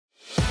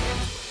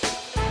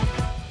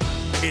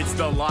It's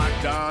the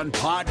Locked On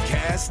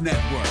Podcast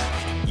Network,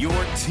 your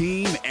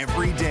team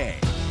every day.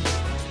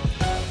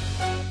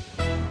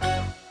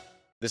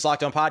 This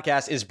Locked On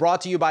Podcast is brought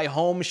to you by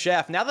Home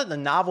Chef. Now that the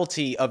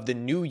novelty of the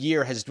new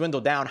year has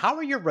dwindled down, how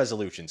are your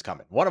resolutions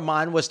coming? One of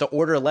mine was to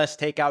order less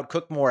takeout,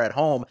 cook more at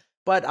home,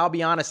 but I'll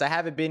be honest, I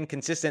haven't been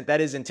consistent. That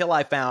is until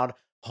I found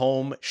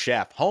Home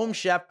Chef. Home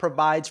Chef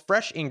provides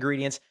fresh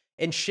ingredients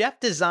and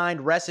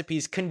chef-designed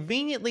recipes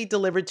conveniently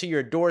delivered to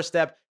your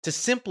doorstep to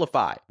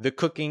simplify the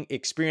cooking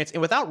experience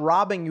and without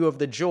robbing you of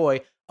the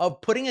joy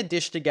of putting a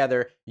dish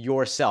together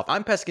yourself.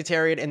 I'm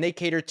pescatarian and they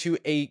cater to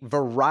a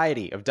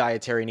variety of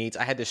dietary needs.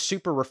 I had this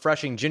super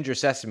refreshing ginger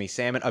sesame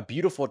salmon, a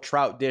beautiful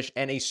trout dish,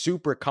 and a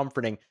super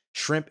comforting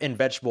shrimp and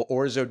vegetable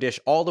orzo dish,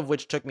 all of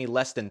which took me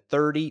less than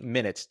 30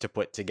 minutes to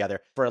put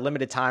together. For a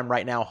limited time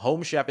right now,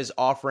 Home Chef is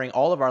offering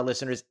all of our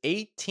listeners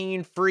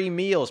 18 free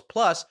meals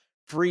plus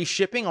free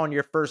shipping on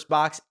your first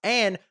box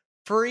and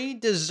free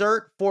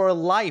dessert for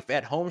life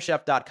at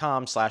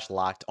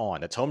homechef.com/lockedon.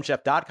 That's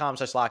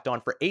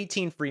homechef.com/lockedon for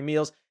 18 free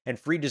meals and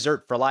free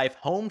dessert for life.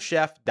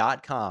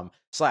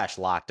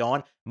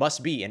 Homechef.com/lockedon.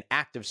 Must be an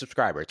active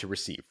subscriber to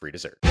receive free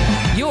dessert.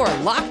 You're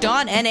Locked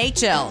On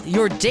NHL,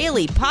 your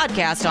daily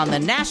podcast on the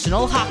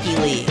National Hockey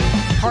League.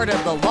 Part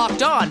of the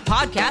Locked On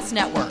Podcast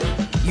Network,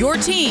 your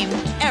team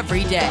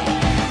every day.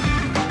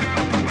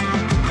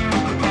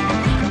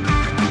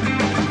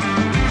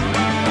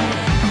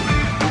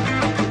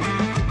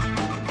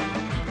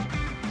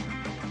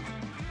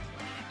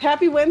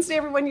 Happy Wednesday,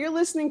 everyone. You're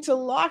listening to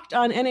Locked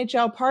On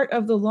NHL, part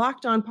of the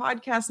Locked On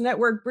Podcast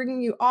Network,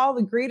 bringing you all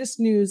the greatest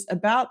news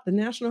about the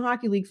National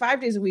Hockey League 5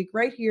 days a week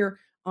right here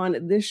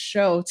on this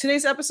show.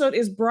 Today's episode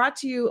is brought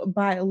to you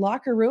by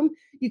Locker Room.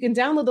 You can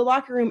download the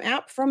Locker Room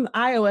app from the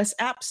iOS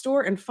App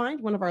Store and find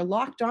one of our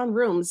Locked On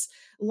rooms.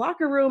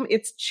 Locker Room,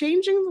 it's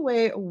changing the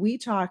way we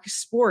talk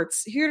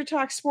sports. Here to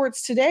talk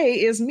sports today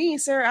is me,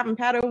 Sarah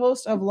Avampato,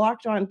 host of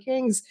Locked On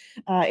Kings.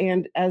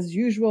 And as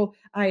usual,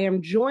 I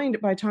am joined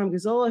by Tom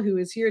Gazzola, who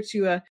is here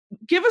to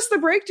give us the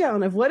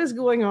breakdown of what is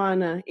going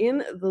on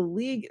in the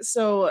league.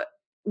 So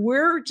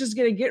we're just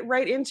going to get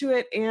right into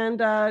it.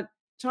 And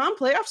Tom,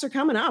 playoffs are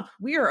coming up.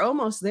 We are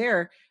almost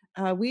there.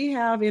 We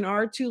have in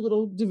our two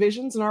little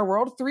divisions in our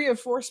world, 3 of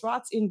 4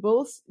 spots in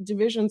both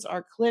divisions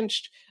are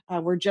clinched.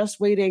 We're just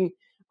waiting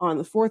on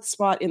the 4th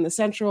spot in the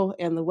Central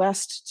and the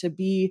West to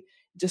be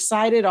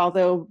decided,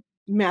 although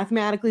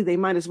mathematically they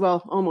might as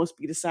well almost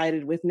be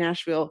decided with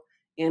Nashville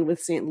and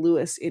with St.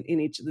 Louis in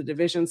each of the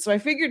divisions. So I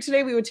figured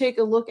today we would take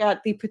a look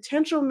at the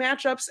potential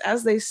matchups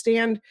as they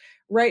stand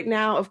right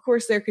now. Of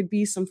course, there could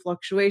be some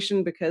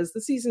fluctuation because the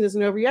season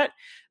isn't over yet,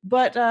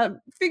 but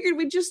figured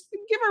we'd just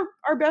give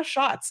our best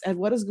shots at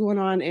what is going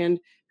on and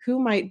who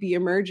might be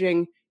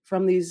emerging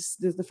from the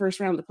first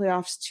round of the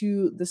playoffs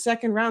to the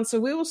second round. So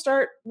we will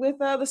start with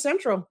the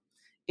Central.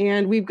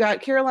 And we've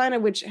got Carolina,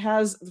 which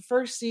has the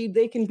first seed.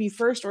 They can be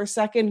first or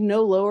second,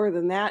 no lower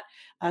than that.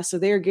 So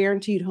they are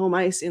guaranteed home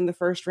ice in the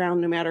first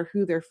round, no matter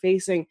who they're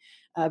facing.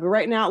 But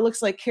right now it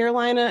looks like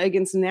Carolina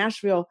against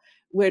Nashville,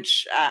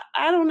 which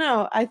I don't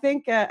know. I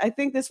think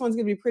this one's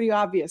going to be pretty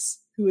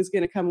obvious who is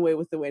going to come away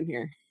with the win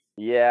here.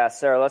 Yeah,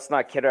 Sarah, let's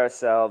not kid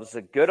ourselves.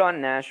 Good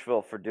on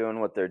Nashville for doing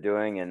what they're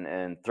doing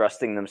and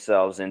thrusting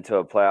themselves into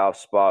a playoff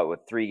spot with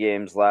 3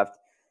 games left.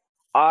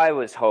 I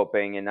was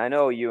hoping, and I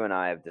know you and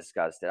I have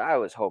discussed it, I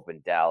was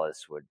hoping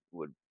Dallas would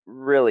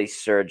really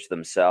surge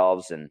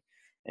themselves and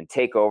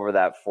take over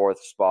that 4th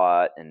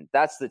spot. And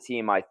that's the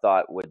team I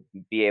thought would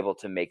be able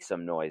to make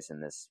some noise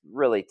in this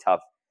really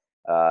tough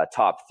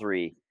top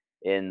 3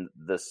 in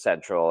the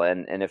Central.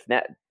 And if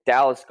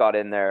Dallas got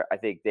in there, I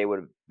think they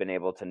would have been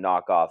able to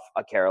knock off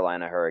a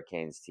Carolina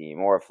Hurricanes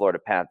team or a Florida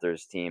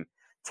Panthers team.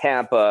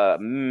 Tampa,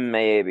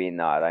 maybe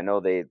not. I know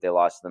they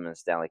lost them in the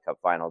Stanley Cup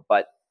final,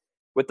 but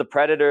with the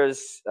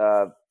Predators,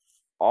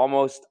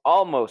 almost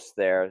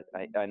there.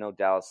 I know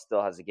Dallas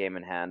still has a game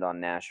in hand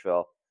on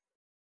Nashville.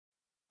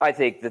 I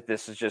think that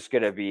this is just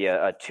going to be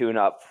a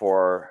tune-up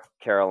for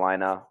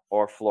Carolina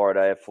or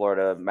Florida. If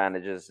Florida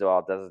manages, well,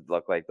 it doesn't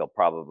look like they'll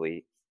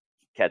probably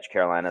catch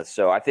Carolina.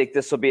 So I think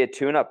this will be a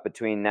tune-up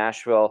between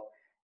Nashville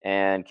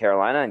and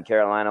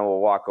Carolina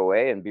will walk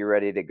away and be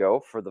ready to go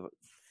for the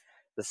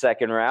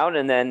second round.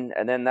 And then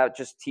that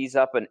just tees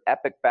up an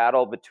epic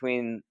battle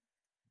between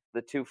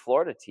the 2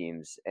 Florida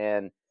teams.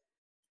 And,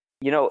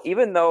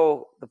 even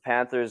though the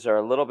Panthers are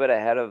a little bit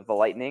ahead of the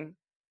Lightning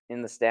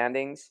in the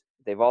standings,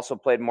 they've also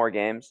played more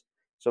games.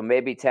 So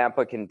maybe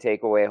Tampa can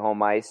take away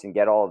home ice and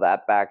get all of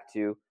that back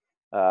to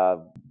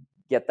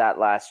get that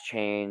last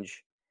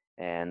change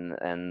and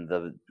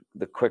the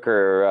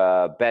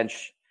quicker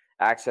bench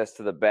access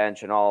to the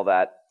bench and all of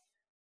that.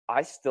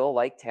 I still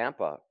like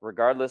Tampa,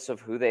 regardless of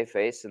who they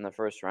face in the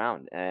first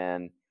round.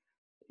 And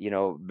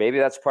maybe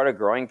that's part of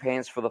growing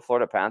pains for the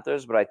Florida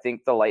Panthers, but I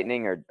think the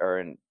Lightning are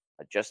in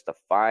just a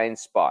fine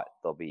spot.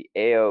 They'll be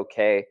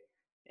A-OK.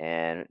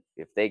 And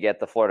if they get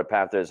the Florida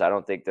Panthers, I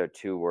don't think they're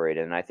too worried.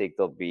 And I think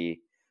they'll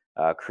be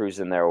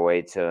cruising their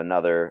way to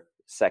another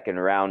second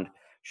round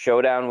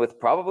showdown with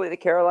probably the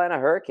Carolina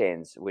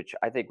Hurricanes, which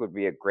I think would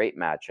be a great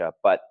matchup.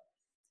 But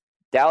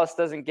Dallas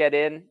doesn't get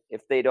in,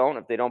 if they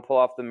don't pull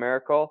off the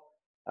miracle,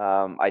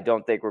 I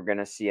don't think we're going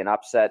to see an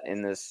upset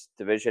in this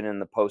division in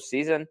the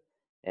postseason.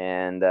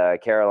 And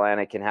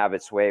Carolina can have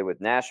its way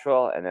with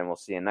Nashville, and then we'll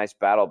see a nice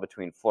battle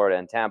between Florida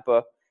and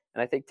Tampa.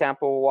 And I think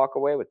Tampa will walk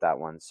away with that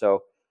one.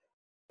 So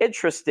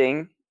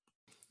interesting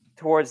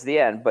towards the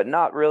end, but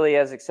not really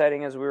as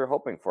exciting as we were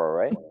hoping for,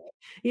 right?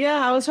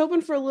 Yeah, I was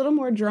hoping for a little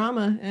more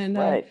drama, and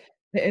Right.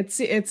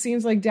 It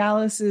seems like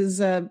Dallas is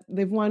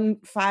they've won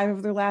 5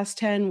 of their last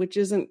 10, which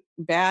isn't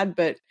bad,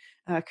 but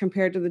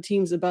compared to the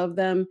teams above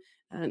them,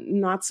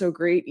 not so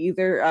great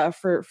either.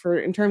 For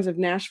in terms of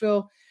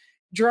Nashville,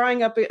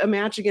 drawing up a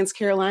match against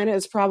Carolina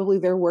is probably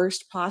their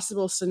worst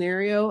possible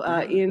scenario.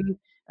 In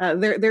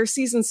their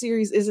season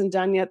series isn't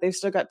done yet; they've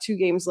still got 2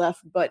 games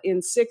left. But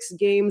in 6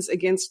 games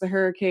against the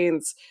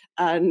Hurricanes,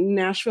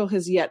 Nashville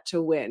has yet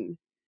to win.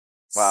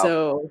 Wow.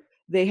 So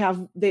they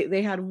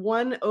had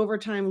 1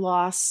 overtime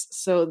loss,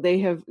 so they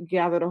have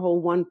gathered a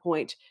whole 1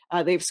 point.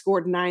 They've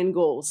scored 9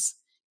 goals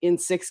in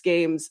 6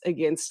 games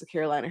against the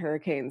Carolina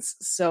Hurricanes.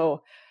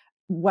 So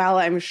while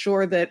I'm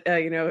sure that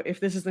if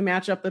this is the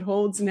matchup that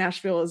holds,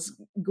 Nashville is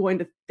going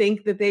to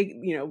think that they're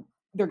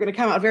going to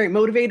come out very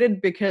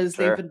motivated because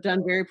Sure. they've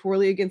done very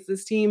poorly against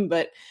this team,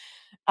 but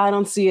I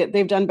don't see it.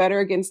 They've done better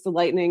against the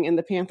Lightning, and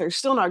the Panthers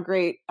still not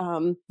great.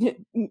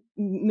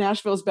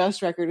 Nashville's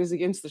best record is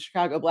against the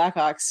Chicago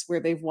Blackhawks, where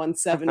they've won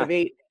 7 of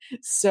 8.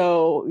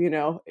 So,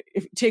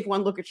 if you take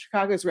one look at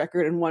Chicago's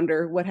record and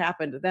wonder what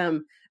happened to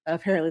them,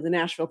 apparently the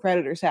Nashville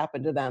Predators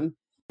happened to them.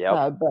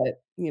 Yep.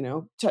 But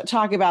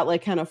talk about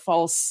like kind of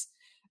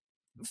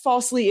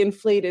falsely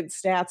inflated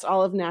stats.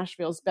 All of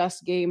Nashville's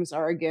best games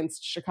are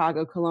against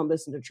Chicago,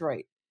 Columbus, and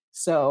Detroit.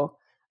 So,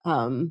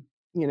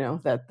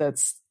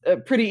 that's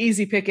pretty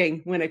easy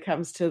picking when it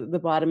comes to the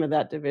bottom of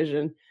that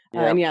division.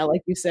 Yep. And yeah,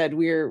 like you said,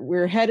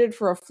 we're headed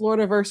for a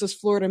Florida versus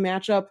Florida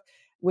matchup,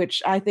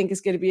 which I think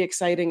is going to be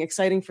exciting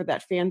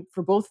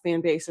for both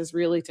fan bases,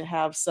 really, to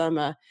have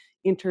some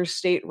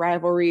interstate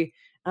rivalry.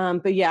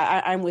 But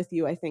yeah, I'm with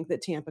you. I think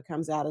that Tampa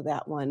comes out of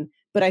that one,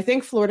 but I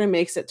think Florida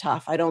makes it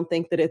tough. I don't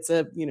think that it's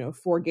a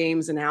 4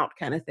 games and out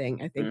kind of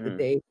thing. I think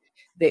that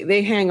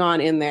they hang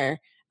on in there.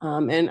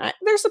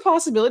 There's a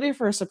possibility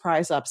for a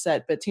surprise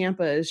upset, but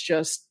Tampa is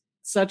just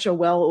such a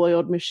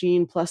well-oiled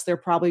machine. Plus, they're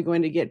probably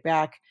going to get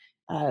back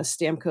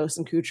Stamkos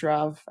and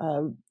Kucherov,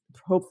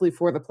 hopefully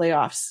for the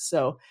playoffs.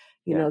 So,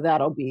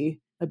 that'll be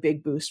a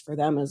big boost for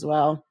them as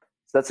well.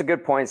 So that's a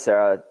good point,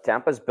 Sarah.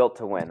 Tampa's built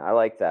to win. I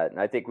like that. And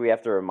I think we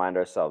have to remind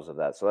ourselves of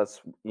that. So that's,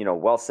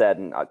 well said.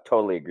 And I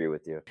totally agree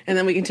with you. And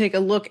then we can take a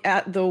look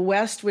at the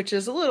West, which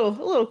is a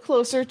little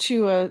closer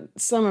to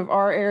some of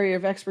our area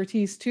of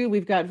expertise too.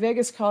 We've got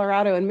Vegas,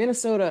 Colorado, and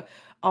Minnesota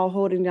all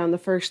holding down the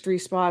first 3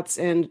 spots.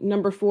 And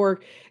number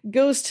 4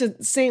 goes to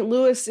St.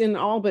 Louis in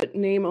all but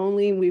name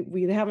only.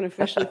 We haven't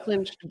officially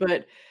clinched,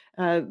 but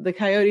the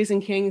Coyotes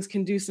and Kings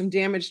can do some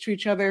damage to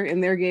each other in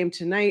their game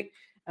tonight.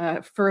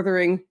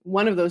 Furthering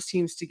one of those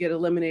teams to get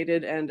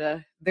eliminated, and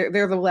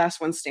they're the last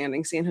one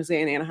standing. San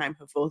Jose and Anaheim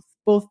have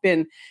both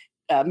been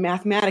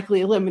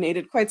mathematically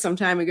eliminated quite some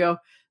time ago,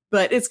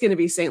 but it's going to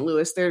be St.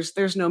 Louis.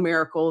 There's no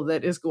miracle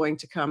that is going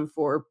to come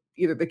for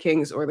either the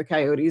Kings or the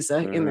Coyotes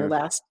in their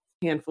last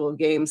handful of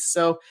games.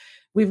 So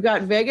we've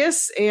got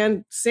Vegas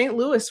and St.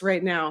 Louis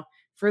right now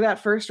for that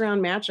first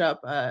round matchup,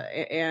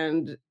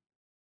 and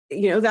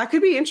that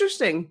could be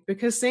interesting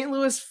because St.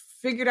 Louis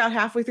figured out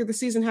halfway through the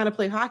season how to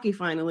play hockey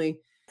finally.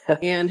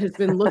 And has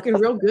been looking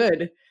real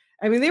good.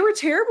 I mean, they were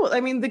terrible.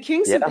 I mean, the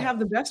Kings have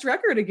the best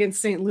record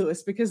against St.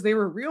 Louis because they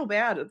were real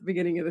bad at the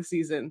beginning of the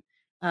season.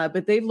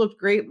 But they've looked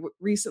great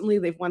recently.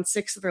 They've won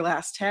 6 of their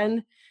last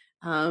 10.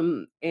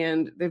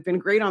 And they've been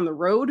great on the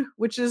road,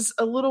 which is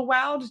a little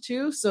wild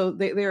too. So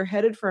they're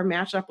headed for a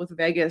matchup with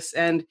Vegas.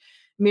 And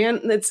man,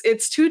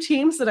 it's 2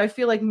 teams that I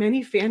feel like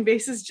many fan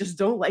bases just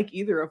don't like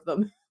either of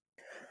them.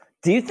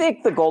 Do you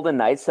think the Golden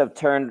Knights have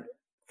turned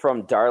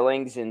from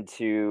darlings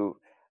into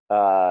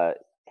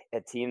a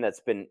team that's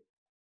been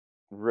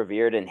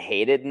revered and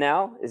hated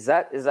now? Is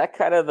that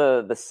kind of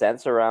the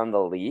sense around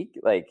the league?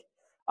 Like,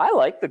 I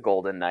like the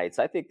Golden Knights.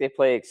 I think they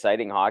play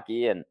exciting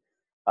hockey, and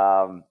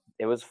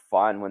it was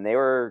fun when they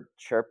were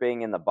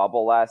chirping in the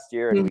bubble last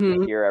year and we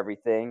could hear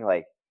everything.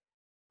 Like,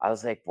 I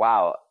was like,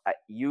 wow,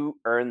 you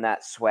earned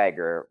that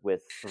swagger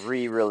with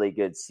 3 really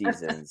good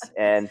seasons.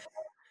 and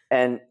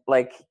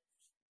like,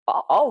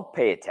 I'll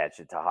pay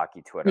attention to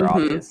hockey Twitter,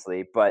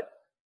 obviously, but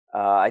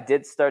I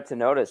did start to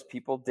notice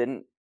people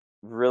didn't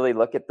really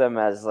look at them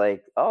as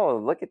like, oh,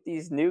 look at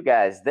these new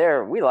guys.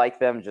 We like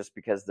them just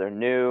because they're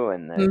new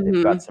and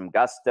they've got some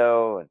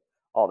gusto and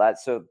all that.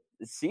 So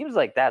it seems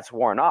like that's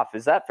worn off.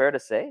 Is that fair to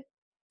say?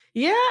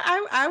 Yeah,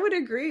 I would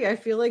agree. I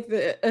feel like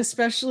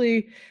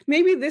especially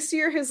maybe this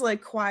year has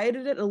like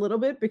quieted it a little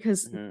bit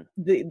because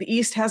the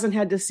East hasn't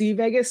had to see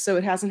Vegas, so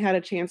it hasn't had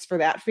a chance for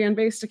that fan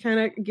base to kind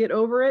of get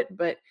over it.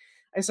 But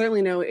I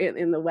certainly know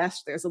in the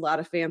West, there's a lot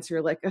of fans who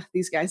are like,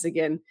 these guys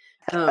again.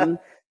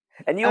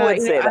 And you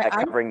would say that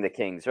covering the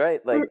Kings,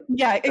 right? Like,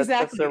 yeah,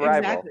 exactly. That's rival.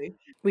 Exactly.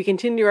 We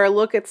continue our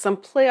look at some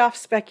playoff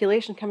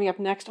speculation coming up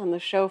next on the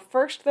show.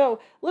 First, though,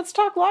 let's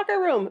talk Locker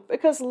Room,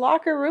 because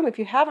Locker Room, if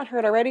you haven't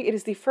heard already, it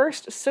is the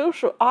first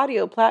social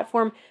audio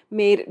platform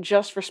made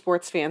just for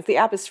sports fans. The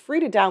app is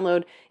free to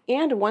download,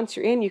 and once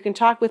you're in, you can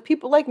talk with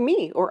people like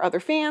me or other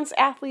fans,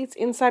 athletes,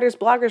 insiders,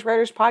 bloggers,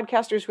 writers,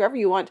 podcasters, whoever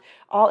you want,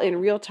 all in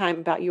real time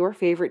about your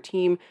favorite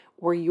team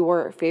or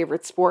your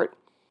favorite sport.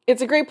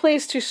 It's a great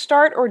place to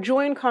start or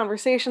join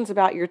conversations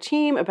about your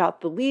team, about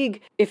the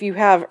league. If you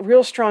have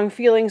real strong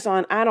feelings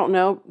on, I don't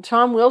know,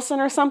 Tom Wilson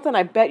or something,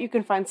 I bet you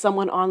can find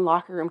someone on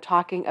Locker Room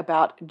talking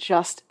about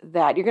just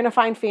that. You're going to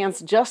find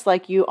fans just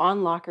like you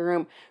on Locker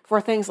Room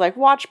for things like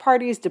watch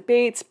parties,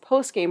 debates,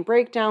 post-game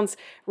breakdowns,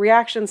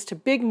 reactions to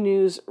big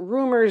news,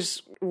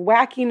 rumors,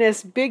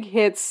 wackiness, big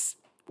hits,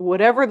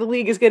 whatever the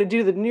league is going to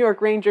do, the New York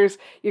Rangers,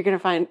 you're going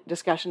to find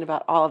discussion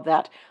about all of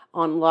that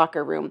on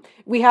Locker Room.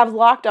 We have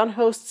Locked On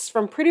hosts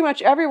from pretty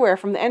much everywhere,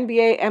 from the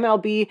NBA,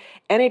 MLB,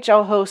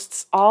 NHL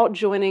hosts, all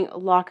joining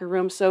Locker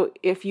Room. So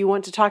if you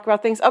want to talk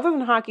about things other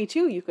than hockey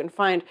too, you can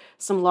find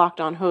some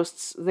Locked On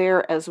hosts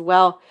there as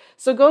well.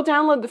 So go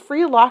download the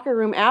free Locker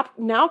Room app,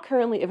 now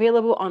currently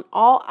available on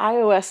all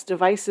iOS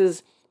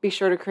devices. Be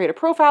sure to create a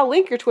profile,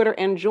 link your Twitter,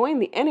 and join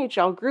the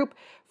NHL group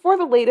for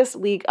the latest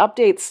league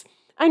updates.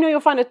 I know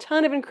you'll find a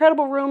ton of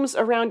incredible rooms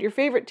around your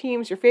favorite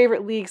teams, your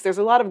favorite leagues. There's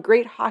a lot of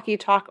great hockey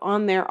talk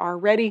on there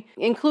already,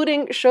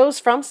 including shows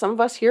from some of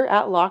us here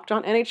at Locked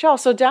On NHL.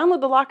 So download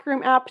the Locker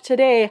Room app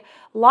today.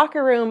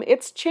 Locker Room,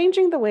 it's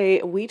changing the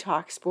way we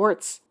talk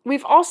sports.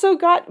 We've also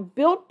got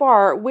Built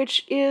Bar,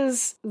 which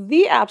is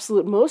the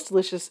absolute most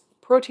delicious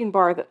protein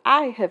bar that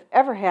I have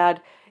ever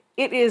had.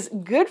 It is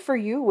good for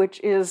you,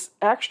 which is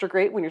extra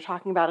great when you're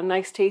talking about a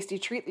nice, tasty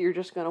treat that you're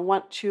just going to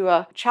want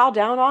to chow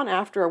down on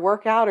after a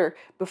workout or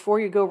before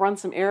you go run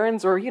some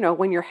errands, or,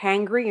 when you're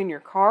hangry in your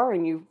car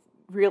and you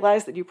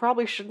realize that you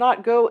probably should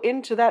not go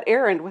into that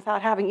errand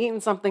without having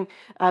eaten something.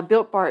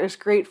 Built Bar is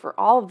great for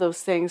all of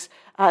those things.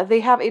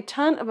 They have a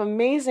ton of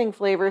amazing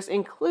flavors,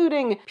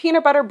 including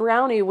peanut butter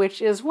brownie, which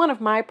is one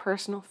of my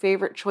personal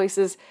favorite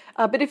choices.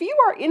 But if you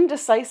are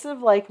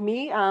indecisive like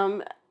me,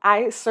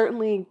 I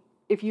certainly...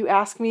 If you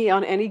ask me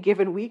on any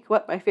given week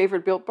what my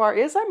favorite Built Bar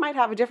is, I might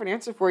have a different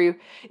answer for you.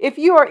 If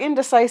you are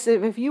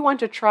indecisive, if you want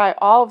to try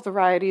all of the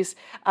varieties,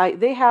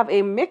 they have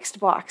a mixed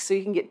box, so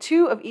you can get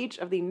 2 of each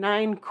of the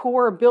 9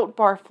 core Built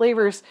Bar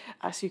flavors,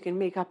 so you can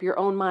make up your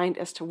own mind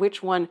as to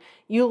which one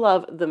you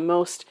love the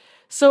most.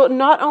 So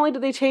not only do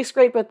they taste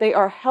great, but they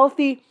are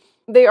healthy.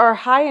 They are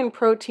high in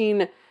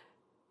protein,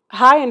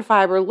 high in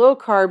fiber, low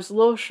carbs,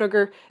 low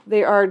sugar.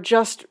 They are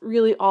just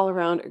really all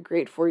around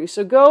great for you.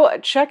 So go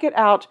check it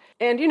out.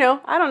 And,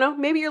 I don't know,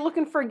 maybe you're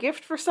looking for a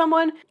gift for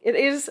someone. It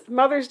is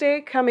Mother's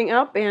Day coming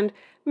up, and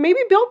maybe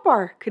Built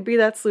Bar could be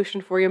that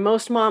solution for you.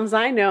 Most moms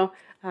I know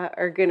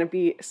are going to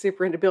be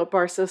super into Built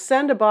Bar. So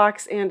send a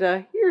box,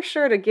 and you're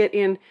sure to get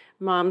in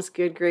Mom's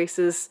good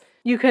graces.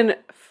 You can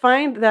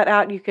find that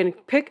out. You can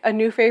pick a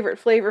new favorite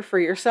flavor for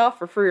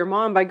yourself or for your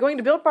mom by going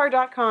to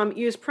BuiltBar.com.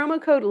 Use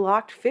promo code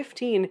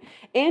LOCKED15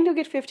 and you'll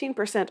get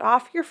 15%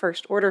 off your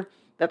first order.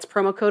 That's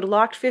promo code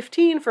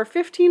LOCKED15 for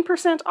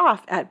 15%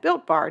 off at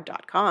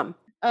BuiltBar.com.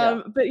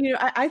 But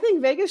I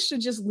think Vegas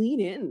should just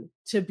lean in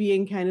to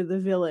being kind of the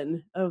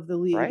villain of the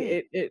league.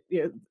 Right.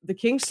 The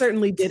Kings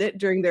certainly did it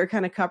during their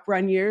kind of cup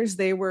run years.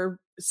 They were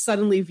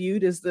suddenly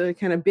viewed as the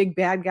kind of big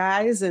bad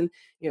guys, and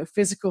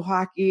physical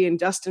hockey and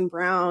Dustin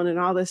Brown and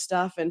all this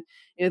stuff. And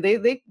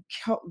they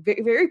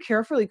very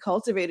carefully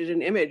cultivated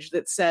an image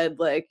that said,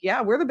 like,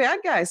 yeah, we're the bad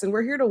guys and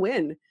we're here to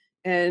win.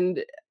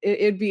 And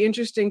it'd be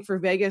interesting for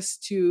Vegas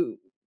to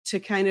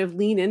kind of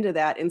lean into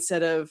that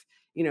instead of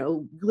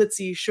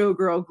glitzy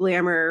showgirl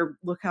glamour,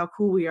 look how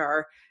cool we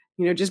are,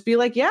 just be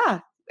like, yeah,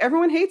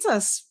 everyone hates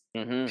us.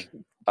 Mm-hmm.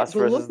 Us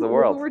versus the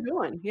world. Look what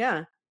we're doing.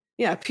 Yeah.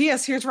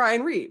 P.S. Here's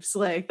Ryan Reeves.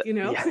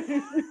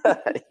 Yeah.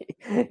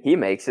 He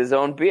makes his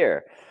own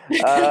beer.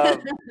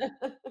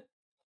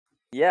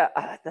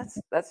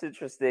 That's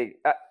interesting.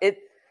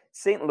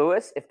 St.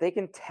 Louis, if they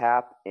can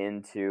tap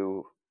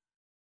into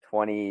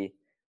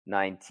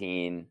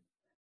 2019,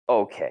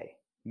 okay,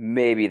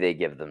 maybe they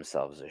give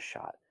themselves a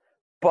shot.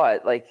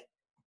 But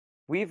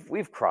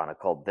we've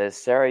chronicled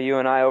this, Sarah, you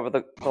and I, over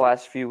the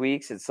last few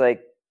weeks. It's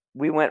like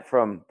we went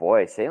from,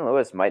 St.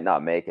 Louis might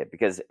not make it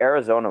because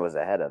Arizona was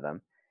ahead of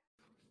them.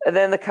 And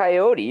then the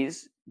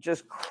Coyotes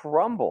just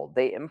crumbled.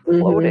 They imploded.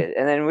 Mm-hmm.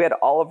 And then we had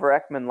Oliver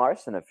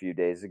Ekman-Larsson a few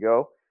days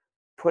ago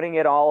putting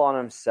it all on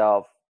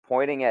himself,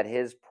 pointing at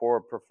his poor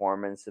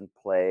performance and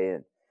play.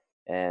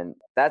 And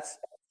that's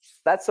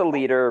a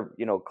leader,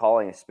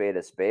 calling a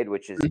spade,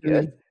 which is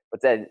good.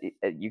 But then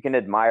you can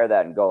admire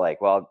that and go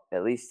like, well,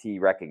 at least he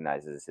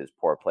recognizes his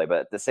poor play. But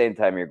at the same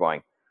time, you're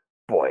going,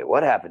 boy,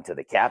 what happened to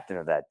the captain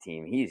of that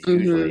team? He's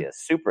usually a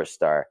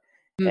superstar.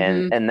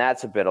 And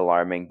that's a bit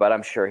alarming, but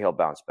I'm sure he'll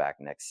bounce back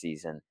next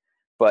season.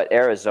 But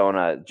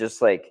Arizona,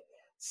 just like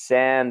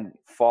sand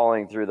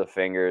falling through the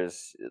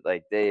fingers,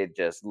 like they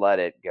just let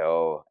it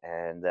go.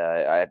 And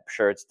I'm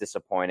sure it's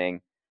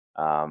disappointing.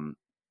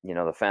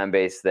 the fan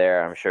base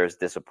there, I'm sure, is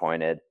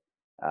disappointed.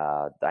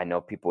 I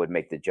know people would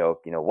make the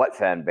joke, what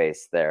fan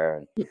base there?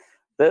 And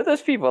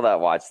there's people that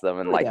watch them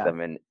and like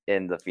them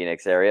in the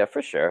Phoenix area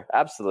for sure.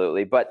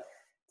 Absolutely. But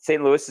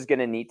St. Louis is going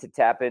to need to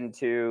tap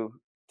into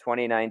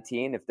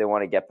 2019 if they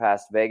want to get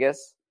past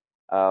Vegas.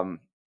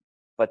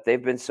 But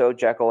they've been so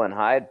Jekyll and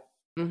Hyde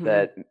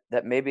that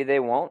maybe they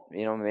won't.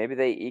 Maybe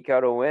they eke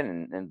out a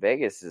win, and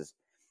Vegas is,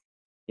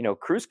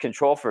 cruise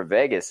control for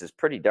Vegas is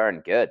pretty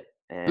darn good.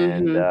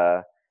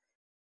 And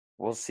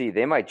we'll see.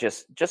 They might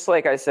just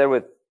like I said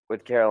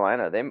with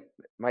Carolina, they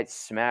might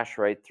smash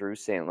right through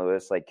St.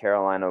 Louis like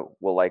Carolina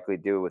will likely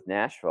do with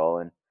Nashville.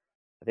 And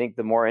I think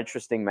the more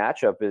interesting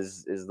matchup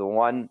is the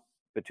one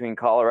between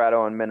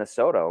Colorado and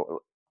Minnesota.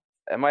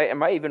 Am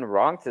I even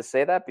wrong to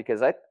say that?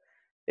 Because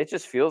it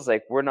just feels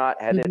like we're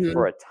not headed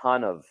for a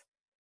ton of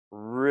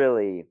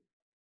really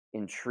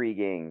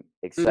intriguing,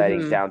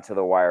 exciting, down to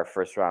the wire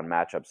first round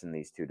matchups in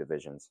these two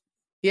divisions.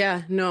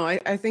 Yeah, no,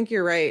 I think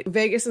you're right.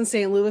 Vegas and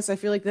St. Louis, I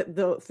feel like that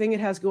the thing it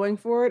has going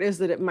for it is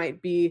that it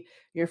might be,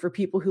 for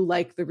people who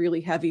like the really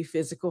heavy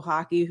physical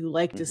hockey, who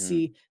like to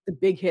see the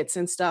big hits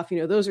and stuff,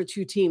 those are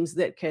two teams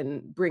that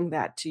can bring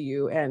that to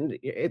you. And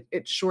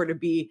it's sure to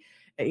be,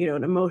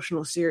 an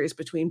emotional series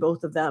between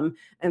both of them.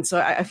 And so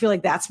I feel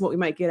like that's what we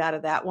might get out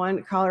of that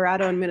one.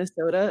 Colorado and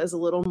Minnesota is a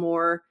little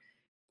more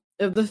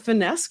of the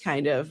finesse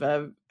kind of.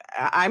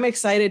 I'm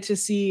excited to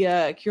see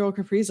Kirill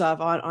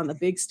Kaprizov on the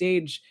big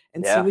stage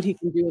and see what he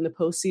can do in the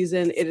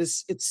postseason.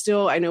 It's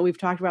still, I know we've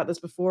talked about this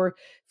before,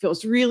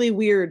 feels really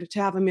weird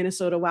to have a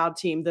Minnesota Wild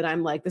team that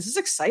I'm like, this is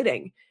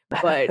exciting,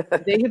 but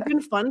they have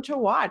been fun to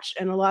watch.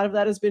 And a lot of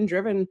that has been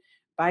driven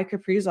by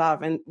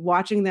Kaprizov, and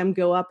watching them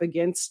go up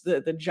against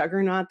the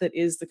juggernaut that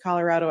is the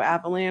Colorado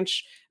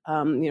Avalanche.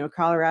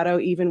 Colorado,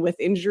 even with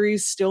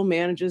injuries, still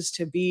manages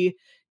to be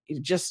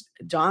just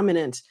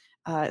dominant.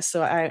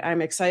 So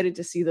I'm excited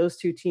to see those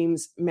two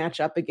teams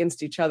match up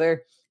against each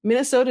other.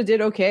 Minnesota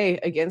did okay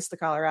against the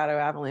Colorado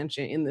Avalanche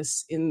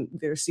in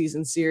their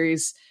season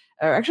series.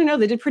 Actually, no,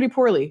 they did pretty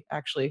poorly.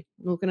 Actually,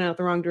 I'm looking at it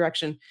the wrong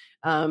direction.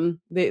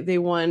 They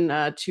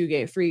won 3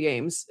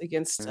 games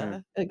against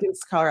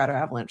Colorado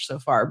Avalanche so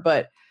far.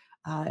 But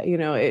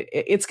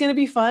it's going to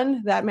be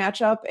fun, that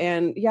matchup.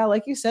 And yeah,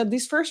 like you said,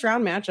 these first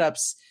round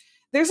matchups,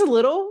 there's a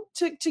little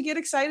to get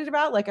excited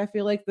about. Like, I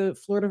feel like the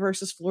Florida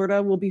versus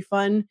Florida will be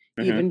fun,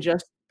 even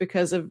just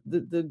because of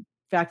the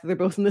fact that they're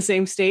both in the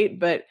same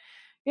state. But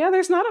yeah,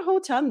 there's not a whole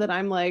ton that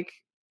I'm like,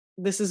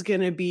 this is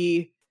going to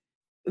be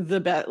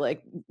the bet.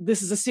 Like,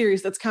 this is a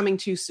series that's coming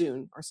too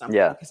soon or something.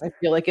 Yeah. Because I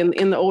feel like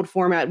in the old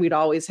format, we'd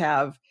always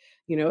have,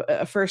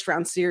 a first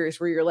round series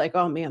where you're like,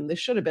 oh man, this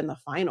should have been the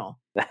final.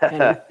 And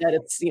instead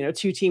it's,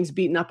 two teams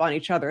beating up on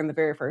each other in the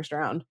very first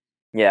round.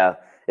 Yeah.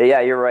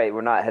 Yeah, you're right.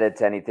 We're not headed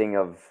to anything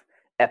of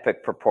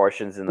epic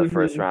proportions in the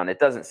first round. It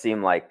doesn't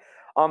seem like.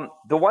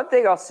 The one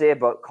thing I'll say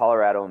about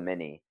Colorado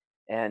Mini,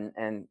 and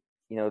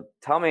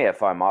tell me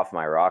if I'm off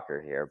my rocker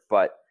here,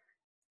 but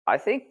I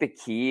think the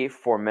key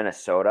for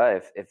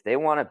Minnesota, if they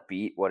want to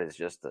beat what is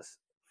just this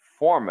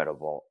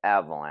formidable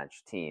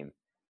Avalanche team,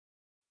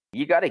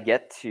 you got to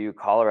get to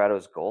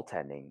Colorado's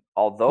goaltending.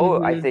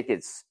 Although I think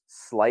it's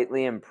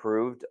slightly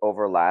improved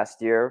over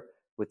last year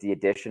with the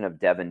addition of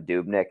Devin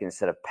Dubnyk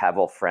instead of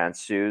Pavel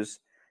Francouz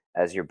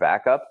as your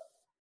backup,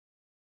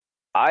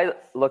 I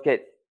look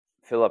at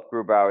Philip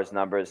Grubauer's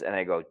numbers and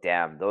I go,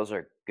 damn, those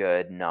are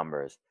good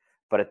numbers.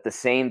 But at the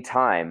same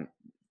time,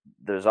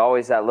 there's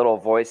always that little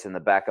voice in the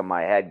back of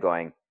my head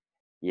going,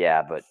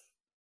 yeah, but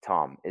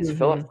Tom, is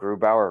Philip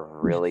Grubauer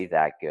really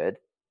that good?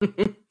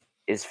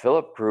 Is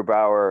Philip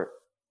Grubauer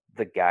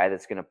the guy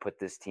that's going to put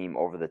this team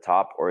over the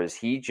top? Or is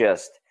he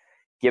just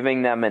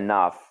giving them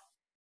enough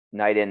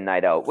night in,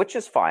 night out, which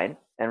is fine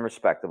and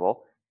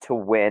respectable, to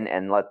win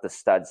and let the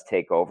studs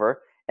take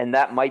over? And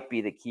that might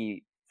be the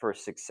key for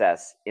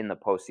success in the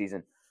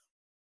postseason.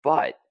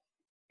 But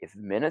if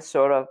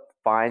Minnesota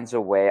finds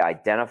a way,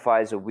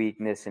 identifies a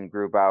weakness in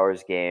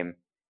Grubauer's game,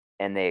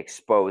 and they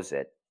expose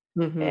it,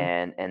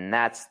 and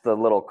that's the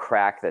little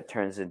crack that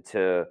turns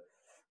into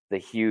the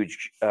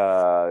huge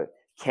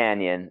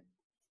canyon.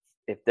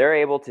 If they're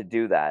able to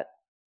do that,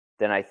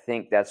 then I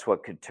think that's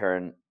what could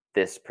turn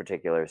this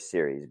particular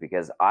series.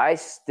 Because I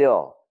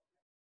still,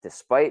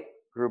 despite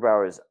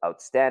Grubauer's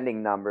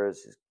outstanding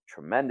numbers, his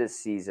tremendous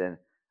season,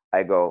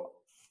 I go,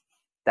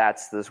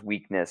 that's this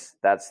weakness.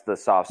 That's the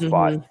soft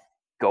spot.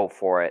 Go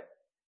for it.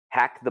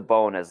 Hack the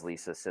bone, as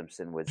Lisa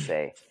Simpson would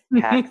say.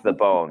 Hack the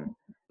bone.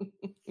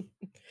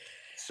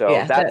 So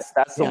yeah,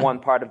 that's the one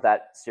part of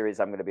that series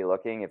I'm going to be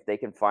looking. If they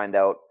can find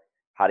out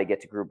how to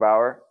get to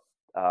Grubauer,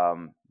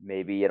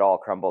 maybe it all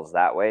crumbles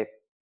that way.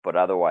 But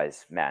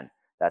otherwise, man,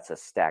 that's a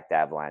stacked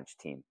Avalanche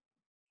team.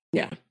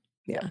 Yeah.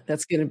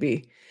 That's going to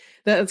be.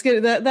 That's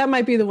good. That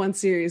might be the one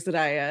series that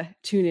I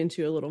tune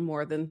into a little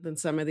more than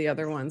some of the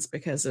other ones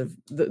because of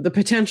the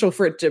potential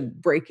for it to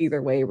break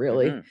either way,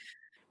 really.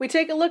 We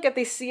take a look at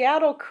the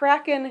Seattle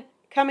Kraken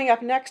Coming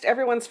up next,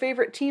 everyone's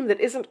favorite team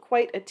that isn't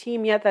quite a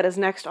team yet. That is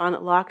next on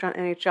Locked On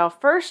NHL.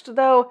 First,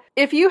 though,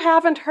 if you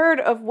haven't heard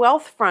of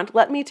Wealthfront,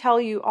 let me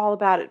tell you all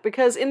about it,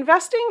 because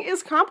investing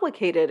is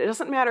complicated. It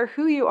doesn't matter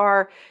who you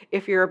are.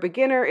 If you're a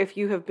beginner, if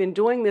you have been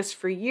doing this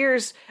for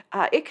years,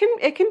 it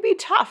can be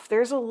tough.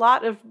 There's a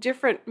lot of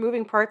different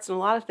moving parts and a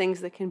lot of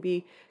things that can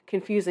be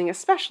confusing,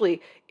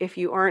 especially if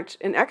you aren't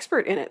an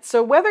expert in it.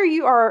 So whether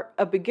you are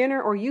a beginner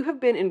or you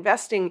have been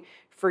investing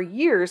for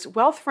years,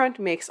 Wealthfront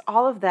makes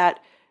all of that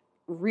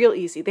real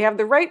easy. They have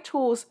the right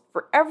tools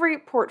for every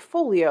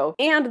portfolio,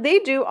 and they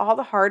do all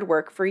the hard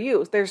work for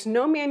you. There's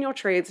no manual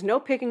trades, no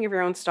picking of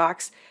your own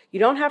stocks. You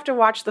don't have to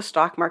watch the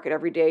stock market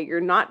every day.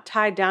 You're not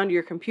tied down to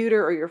your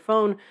computer or your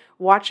phone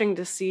watching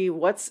to see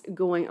what's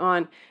going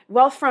on.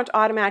 Wealthfront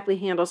automatically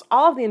handles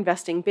all of the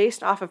investing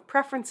based off of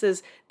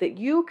preferences that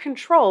you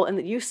control and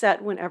that you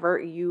set whenever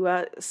you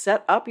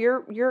set up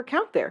your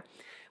account there.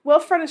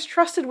 Wealthfront is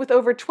trusted with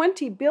over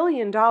 $20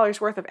 billion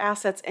worth of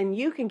assets, and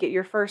you can get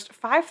your first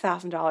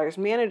 $5,000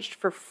 managed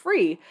for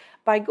free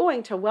by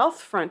going to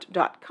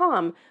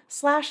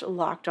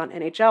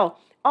wealthfront.com/lockedonnhl.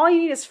 All you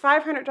need is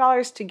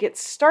 $500 to get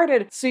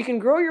started so you can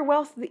grow your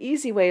wealth the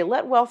easy way.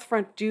 Let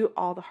Wealthfront do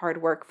all the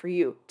hard work for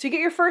you. To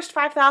get your first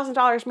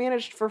 $5,000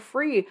 managed for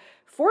free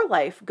for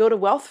life, go to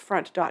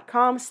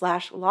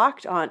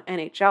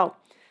wealthfront.com/lockedonnhl.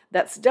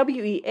 That's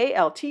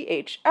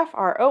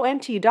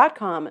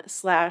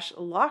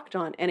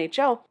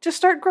wealthfront.com/lockedonnhl to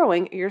start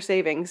growing your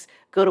savings.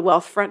 Go to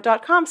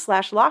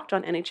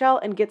wealthfront.com/lockedonnhl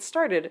and get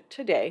started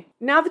today.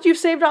 Now that you've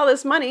saved all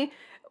this money,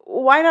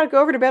 why not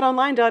go over to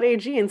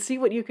betonline.ag and see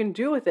what you can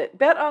do with it?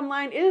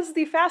 BetOnline is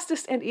the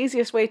fastest and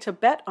easiest way to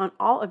bet on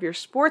all of your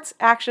sports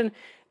action.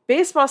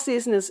 Baseball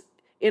season is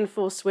in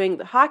full swing.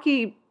 The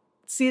hockey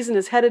season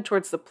is headed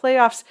towards the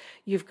playoffs.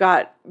 You've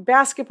got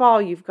basketball,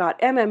 you've got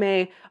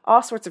MMA,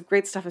 all sorts of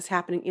great stuff is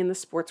happening in the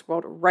sports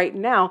world right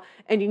now,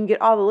 and you can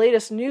get all the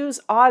latest news,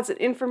 odds, and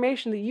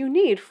information that you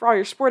need for all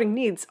your sporting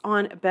needs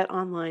on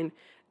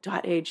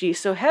betonline.ag.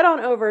 So head on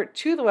over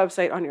to the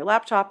website on your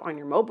laptop, on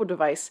your mobile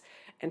device,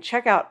 and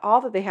check out all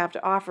that they have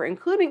to offer,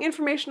 including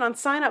information on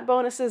sign-up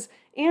bonuses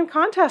and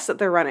contests that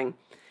they're running.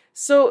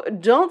 So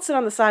don't sit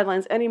on the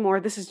sidelines anymore.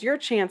 This is your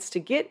chance to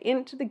get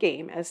into the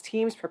game as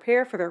teams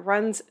prepare for their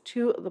runs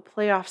to the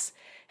playoffs.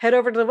 Head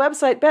over to the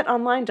website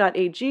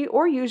betonline.ag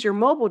or use your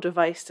mobile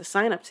device to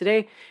sign up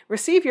today.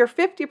 Receive your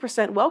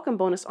 50% welcome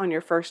bonus on your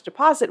first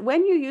deposit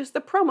when you use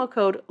the promo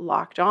code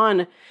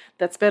LOCKEDON.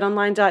 That's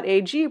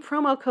betonline.ag,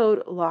 promo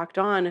code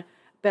LOCKEDON.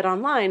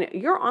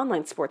 BetOnline, your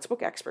online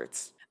sportsbook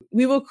experts.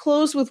 We will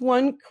close with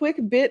one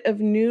quick bit of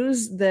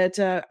news that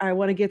I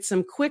want to get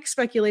some quick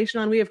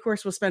speculation on. We, of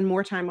course, will spend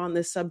more time on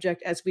this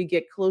subject as we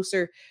get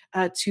closer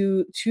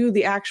to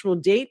the actual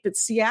date. But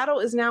Seattle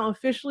is now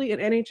officially an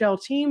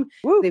NHL team.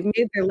 Woo. They've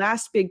made their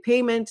last big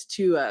payment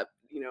to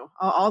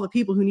all the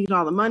people who need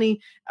all the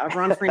money.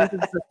 Ron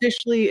Francis is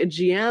officially a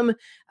GM.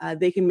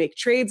 They can make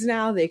trades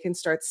now. They can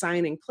start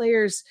signing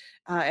players.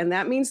 And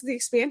that means the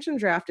expansion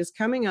draft is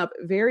coming up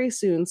very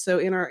soon. So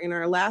in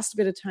our last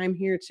bit of time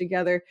here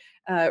together,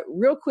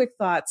 real quick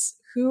thoughts.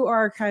 Who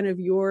are kind of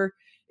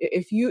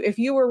if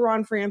you were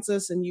Ron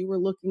Francis and you were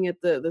looking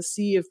at the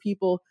sea of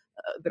people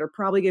that are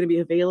probably going to be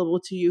available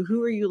to you,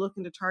 who are you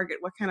looking to target?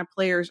 What kind of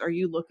players are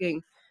you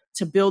looking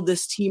to build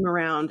this team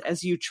around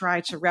as you try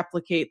to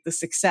replicate the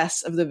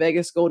success of the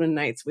Vegas Golden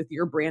Knights with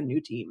your brand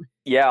new team?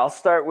 Yeah, I'll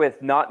start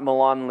with not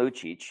Milan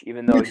Lucic,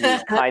 even though he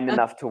was kind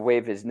enough to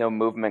waive his no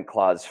movement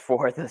clause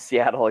for the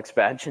Seattle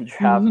expansion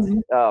draft.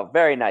 Mm-hmm.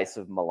 Very nice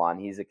of Milan.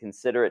 He's a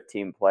considerate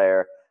team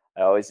player.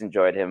 I always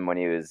enjoyed him when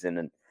he was in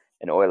an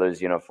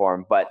Oilers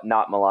uniform, but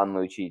not Milan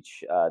Lucic.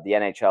 The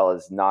NHL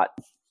is not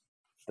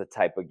the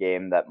type of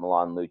game that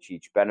Milan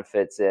Lucic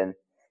benefits in,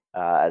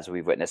 as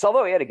we've witnessed,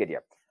 although he had a good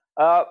year.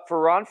 For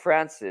Ron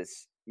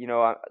Francis,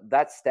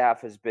 that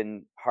staff has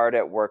been hard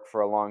at work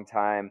for a long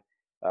time.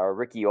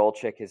 Ricky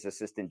Olczyk, his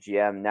assistant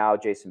GM. Now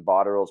Jason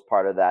Botterill is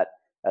part of that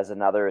as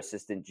another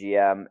assistant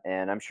GM.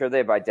 And I'm sure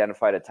they've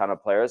identified a ton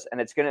of players.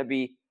 And it's going to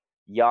be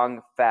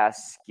young,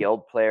 fast,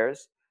 skilled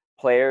players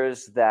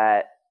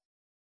that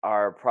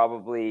are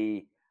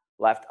probably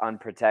left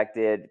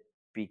unprotected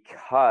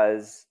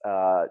because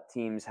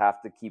teams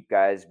have to keep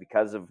guys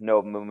because of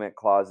no movement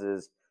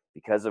clauses,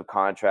 because of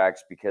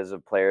contracts, because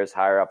of players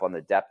higher up on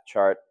the depth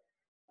chart.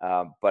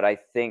 But I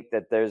think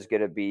that there's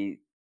going to be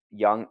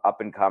young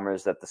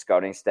up-and-comers that the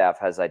scouting staff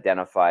has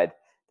identified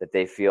that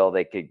they feel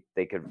they could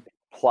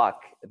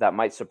pluck that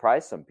might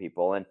surprise some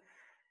people. And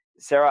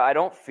Sarah, I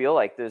don't feel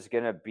like there's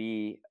going to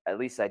be, at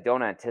least I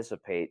don't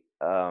anticipate,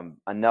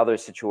 another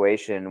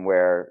situation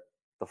where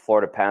the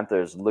Florida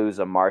Panthers lose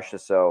a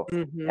Marchessault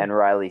and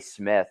Riley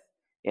Smith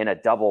in a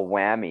double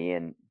whammy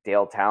and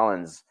Dale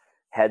Talon's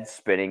head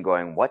spinning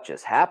going, what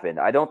just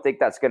happened? I don't think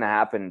that's going to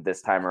happen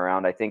this time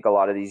around. I think a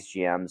lot of these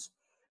GMs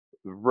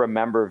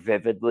remember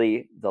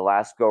vividly the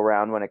last go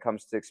round when it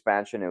comes to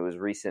expansion. It was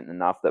recent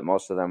enough that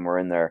most of them were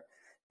in their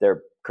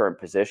current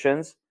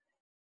positions.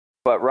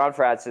 But Ron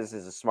Francis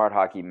is a smart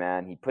hockey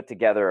man. He put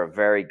together a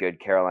very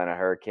good Carolina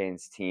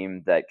Hurricanes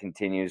team that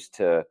continues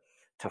to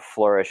to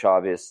flourish,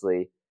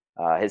 obviously.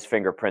 His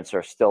fingerprints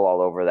are still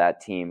all over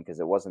that team because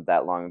it wasn't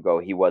that long ago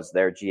he was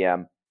their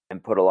GM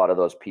and put a lot of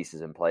those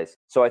pieces in place.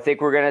 So I think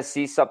we're going to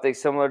see something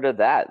similar to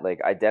that,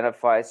 like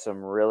identify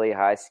some really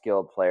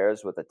high-skilled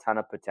players with a ton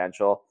of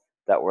potential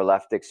that were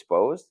left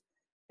exposed.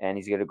 And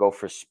he's going to go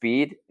for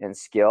speed and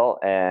skill.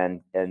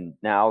 And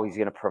now he's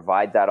going to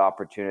provide that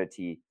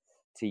opportunity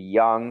to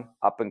young,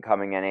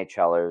 up-and-coming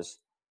NHLers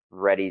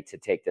ready to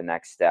take the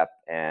next step.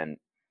 And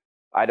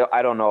I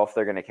don't know if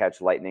they're going to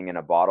catch lightning in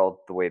a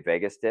bottle the way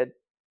Vegas did,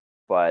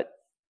 but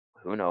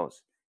who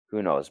knows?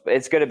 Who knows? But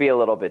it's going to be a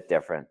little bit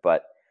different.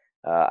 But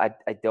I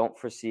don't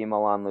foresee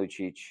Milan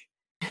Lucic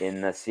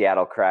in the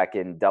Seattle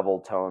Kraken double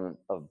tone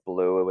of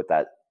blue with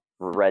that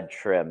red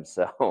trim.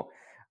 So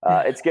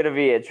it's going to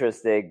be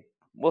interesting.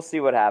 We'll see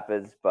what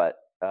happens. But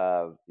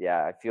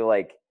yeah, I feel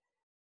like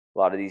a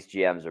lot of these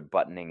GMs are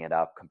buttoning it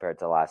up compared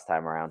to last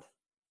time around.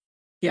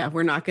 Yeah,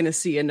 we're not going to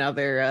see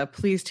another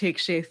please take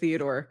Shea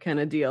Theodore kind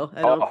of deal.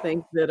 I don't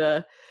think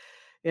that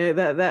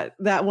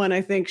that one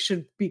I think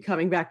should be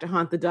coming back to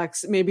haunt the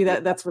Ducks. Maybe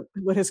that's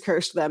what has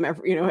cursed them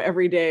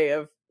every day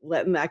of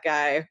letting that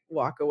guy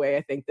walk away.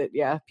 I think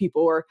that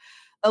people are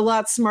a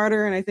lot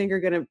smarter and I think are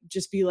going to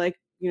just be like,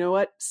 you know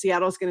what,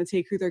 Seattle's going to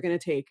take who they're going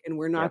to take, and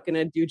we're not going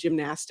to do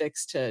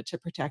gymnastics to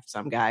protect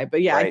some guy. But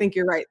right. I think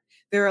you're right.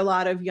 There are a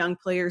lot of young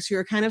players who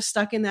are kind of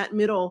stuck in that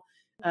middle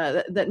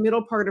that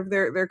middle part of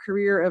their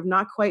career of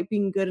not quite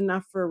being good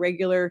enough for a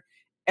regular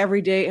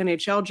everyday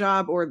NHL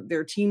job, or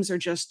their teams are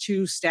just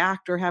too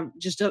stacked or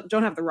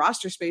don't have the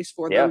roster space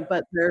for them,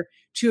 but they're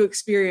too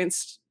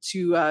experienced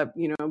to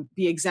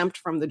be exempt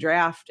from the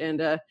draft.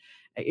 And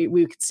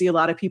we could see a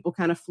lot of people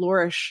kind of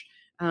flourish,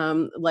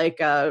 like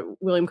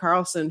William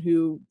Karlsson,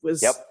 who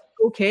was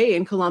okay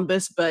in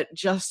Columbus, but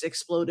just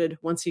exploded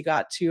once he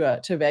got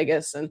to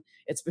Vegas. And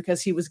it's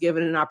because he was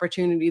given an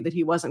opportunity that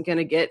he wasn't going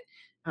to get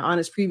on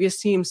his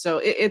previous team. So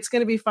it's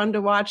going to be fun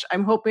to watch.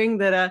 I'm hoping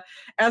that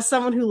as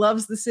someone who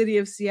loves the city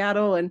of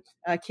Seattle and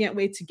can't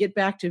wait to get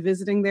back to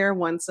visiting there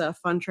once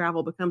fun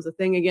travel becomes a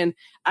thing again,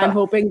 I'm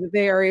hoping that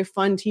they are a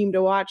fun team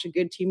to watch, a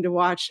good team to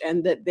watch,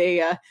 and that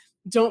they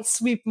don't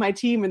sweep my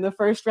team in the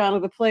first round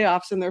of the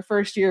playoffs in their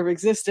first year of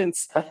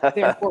existence,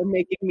 therefore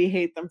making me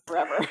hate them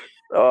forever.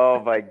 Oh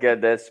my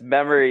goodness.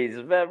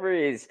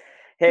 Memories.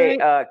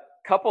 Hey,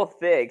 couple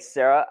things,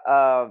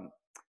 Sarah.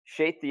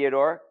 Shea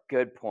Theodore,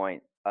 good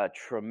point. A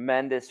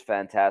tremendous,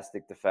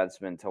 fantastic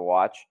defenseman to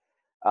watch.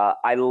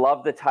 I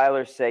love the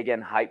Tyler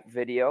Seguin hype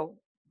video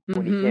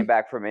when he came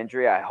back from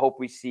injury. I hope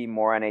we see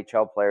more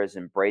NHL players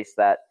embrace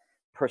that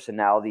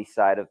personality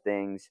side of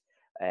things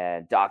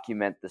and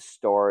document the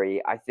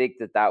story. I think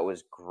that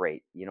was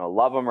great.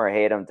 Love him or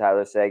hate him,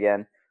 Tyler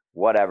Seguin,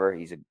 whatever.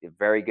 He's a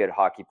very good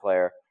hockey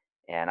player,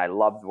 and I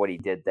loved what he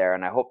did there.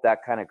 And I hope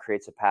that kind of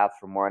creates a path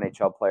for more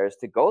NHL players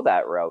to go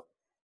that route.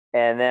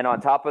 And then on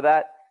top of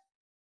that,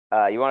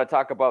 you want to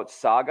talk about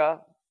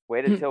saga?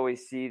 Wait until we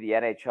see the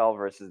NHL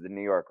versus the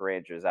New York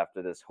Rangers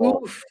after this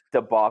whole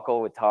debacle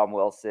with Tom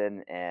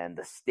Wilson and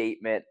the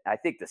statement. I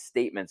think the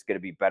statement's going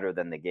to be better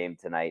than the game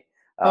tonight.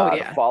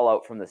 The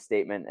fallout from the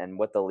statement and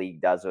what the league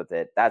does with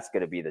it, that's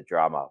going to be the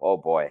drama. Oh,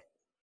 boy.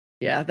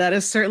 Yeah, that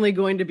is certainly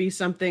going to be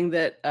something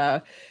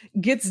that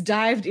gets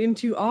dived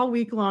into all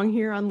week long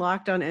here on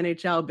Locked On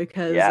NHL,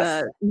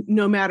 because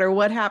no matter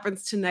what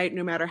happens tonight,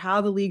 no matter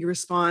how the league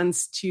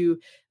responds to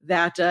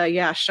that,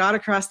 shot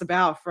across the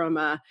bow from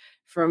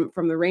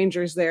the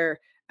Rangers there,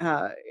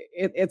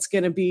 it's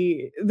going to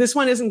be, this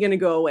one isn't going to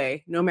go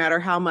away, no matter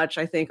how much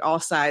I think all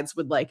sides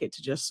would like it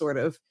to just sort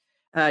of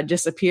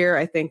disappear.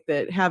 I think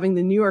that having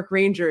the New York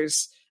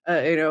Rangers,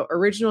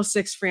 original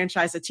six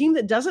franchise, a team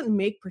that doesn't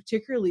make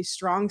particularly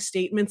strong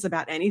statements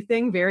about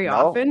anything very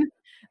often,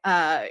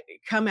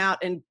 come out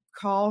and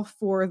call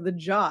for the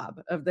job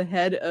of the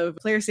head of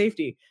player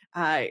safety.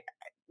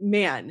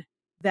 Man,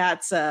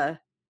 that's all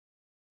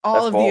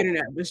of bold. The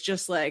internet was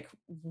just like,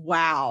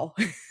 wow.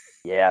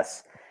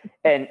 Yes.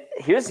 And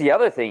here's the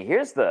other thing.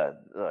 Here's the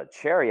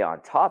cherry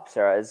on top,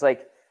 Sarah, is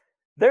like,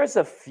 there's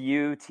a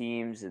few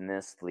teams in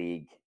this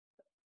league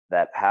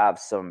that have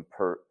some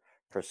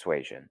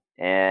persuasion.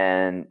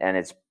 And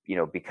it's,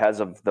 because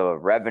of the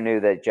revenue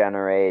they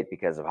generate,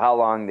 because of how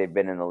long they've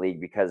been in the league,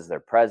 because their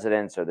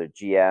presidents or their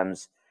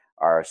GMs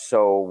are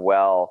so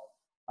well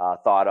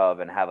thought of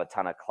and have a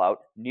ton of clout.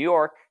 New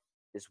York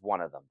is one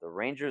of them. The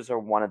Rangers are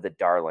one of the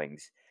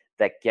darlings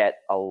that get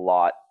a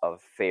lot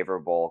of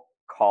favorable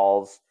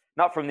calls,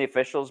 not from the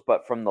officials,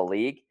 but from the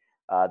league.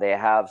 They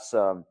have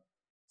some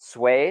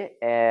sway,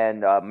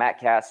 and Matt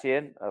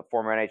Cassian, a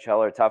former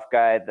NHLer, tough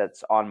guy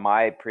that's on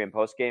my pre and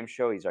post game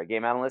show. He's our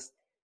game analyst.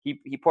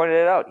 He pointed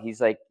it out.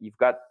 He's like, you've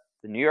got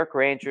the New York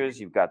Rangers,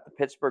 you've got the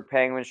Pittsburgh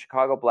Penguins,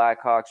 Chicago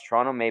Blackhawks,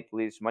 Toronto Maple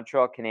Leafs,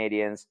 Montreal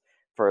Canadiens.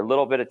 For a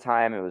little bit of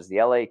time, it was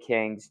the LA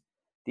Kings.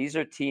 These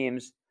are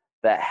teams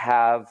that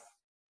have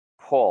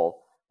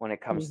pull when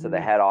it comes to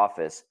the head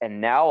office. And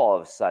now all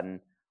of a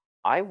sudden,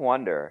 I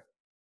wonder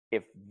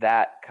if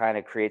that kind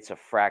of creates a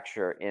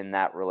fracture in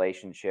that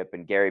relationship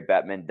and Gary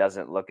Bettman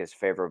doesn't look as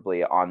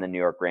favorably on the New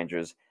York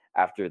Rangers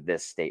after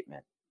this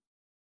statement.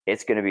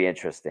 It's going to be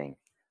interesting.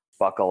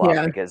 buckle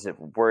up because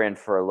we're in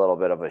for a little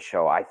bit of a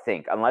show, I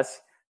think,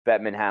 unless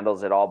Bettman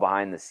handles it all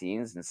behind the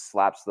scenes and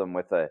slaps them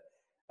with a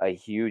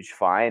huge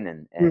fine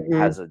and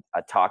has a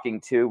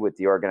talking to with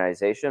the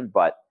organization.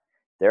 But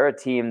they're a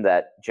team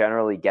that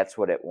generally gets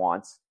what it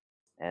wants.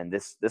 And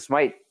this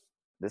might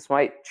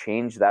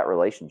change that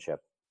relationship.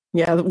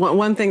 Yeah,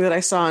 one thing that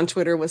I saw on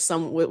Twitter was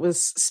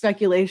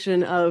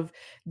speculation of,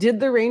 did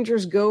the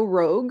Rangers go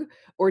rogue,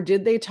 or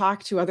did they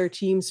talk to other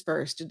teams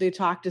first? Did they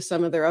talk to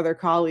some of their other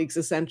colleagues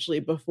essentially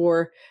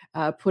before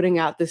putting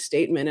out this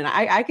statement? And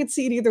I could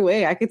see it either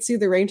way. I could see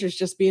the Rangers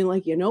just being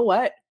like, you know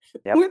what?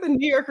 Yep. We're the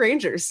New York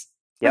Rangers.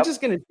 We're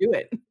just going to do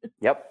it.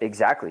 Yep,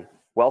 exactly.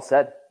 Well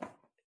said.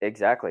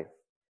 Exactly.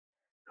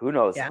 Who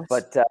knows? Yes.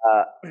 But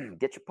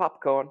get your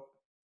popcorn.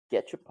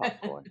 Get your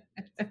popcorn.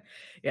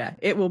 Yeah,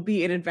 it will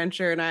be an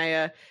adventure, and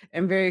I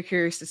am very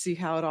curious to see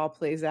how it all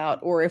plays out,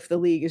 or if the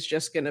league is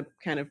just going to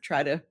kind of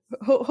try to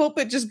hope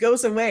it just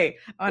goes away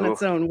on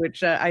its own,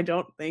 which I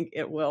don't think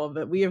it will.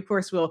 But we, of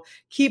course, will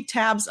keep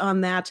tabs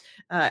on that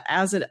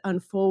as it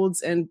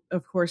unfolds, and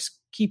of course,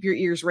 keep your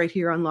ears right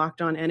here on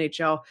Locked On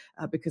NHL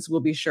because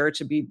we'll be sure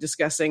to be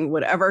discussing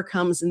whatever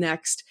comes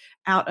next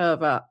out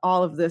of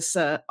all of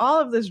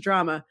this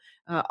drama.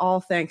 All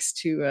thanks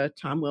to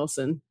Tom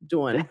Wilson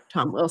doing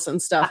Tom Wilson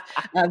stuff.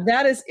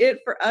 That is it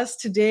for us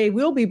today.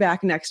 We'll be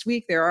back next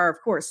week. There are, of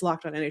course,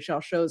 Locked On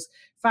NHL shows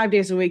 5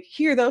 days a week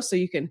here, though, so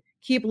you can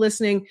keep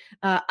listening.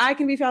 I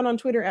can be found on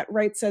Twitter at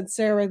Right Said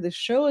Sarah. The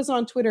show is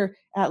on Twitter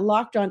at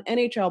Locked On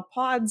NHL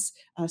Pods,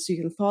 so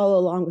you can follow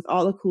along with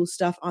all the cool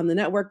stuff on the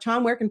network.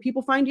 Tom, where can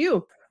people find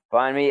you?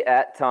 Find me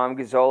at Tom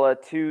Gazzola,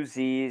 2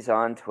 Z's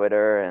on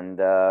Twitter. And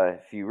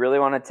if you really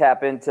want to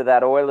tap into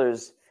that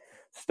Oilers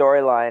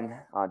storyline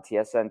on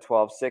TSN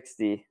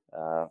 1260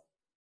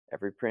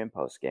 every pre and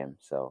post game.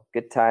 So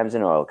good times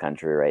in oil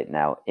country right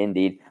now.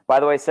 Indeed.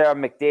 By the way, Sarah,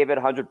 McDavid,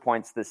 100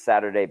 points this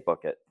Saturday. Book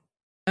it.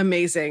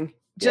 Amazing.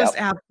 Just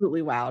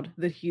absolutely wowed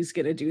that he's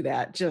going to do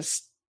that.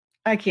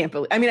 I can't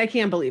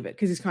believe it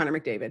because he's Connor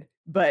McDavid,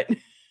 but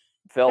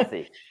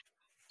filthy,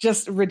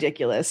 just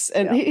ridiculous.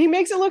 And he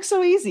makes it look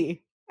so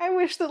easy. I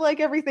wish that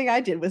everything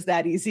I did was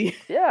that easy.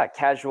 Yeah.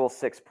 Casual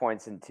 6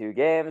 points in 2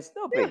 games.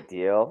 No big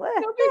deal.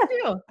 No big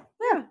deal.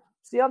 Yeah.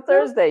 See you on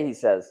Thursday, he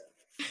says.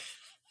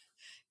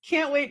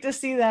 Can't wait to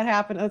see that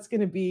happen. That's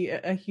going to be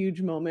a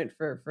huge moment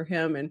for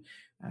him and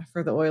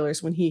for the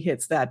Oilers when he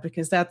hits that,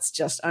 because that's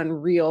just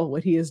unreal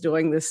what he is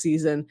doing this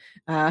season.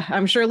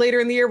 I'm sure later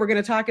in the year we're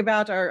going to talk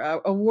about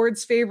our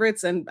awards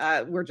favorites, and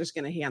we're just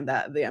going to hand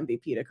the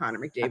MVP to Connor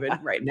McDavid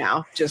right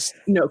now. Just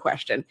no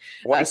question.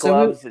 White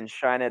gloves and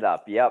shine it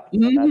up. Yep.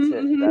 That's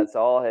it. That's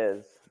all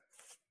his.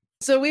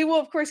 So we will,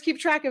 of course, keep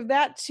track of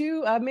that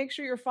too. Make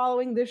sure you're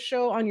following this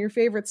show on your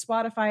favorite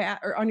Spotify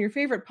app, or on your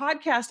favorite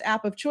podcast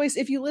app of choice.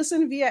 If you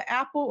listen via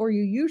Apple, or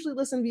you usually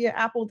listen via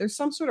Apple, there's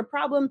some sort of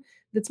problem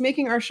that's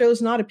making our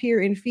shows not appear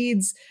in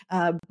feeds.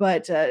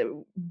 But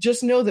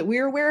just know that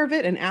we're aware of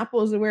it, and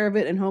Apple is aware of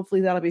it, and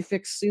hopefully that'll be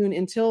fixed soon.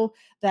 Until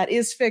that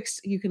is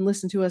fixed, you can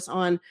listen to us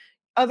on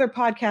other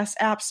podcast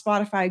apps,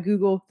 Spotify,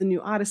 Google, the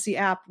new Odyssey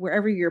app,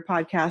 wherever your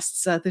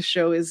podcasts. This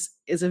show is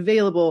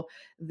available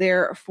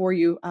there for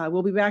you.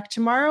 We'll be back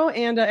tomorrow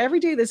and every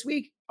day this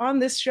week on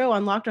this show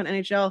on Locked On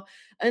NHL.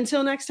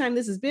 Until next time,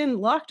 this has been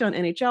Locked On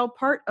NHL,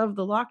 part of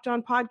the Locked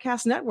On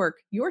Podcast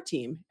Network, your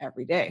team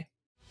every day.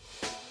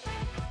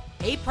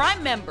 Hey,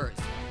 Prime members,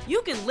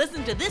 you can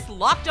listen to this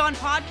Locked On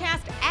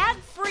podcast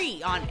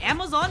ad-free on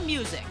Amazon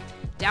Music.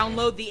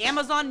 Download the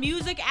Amazon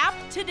Music app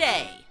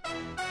today.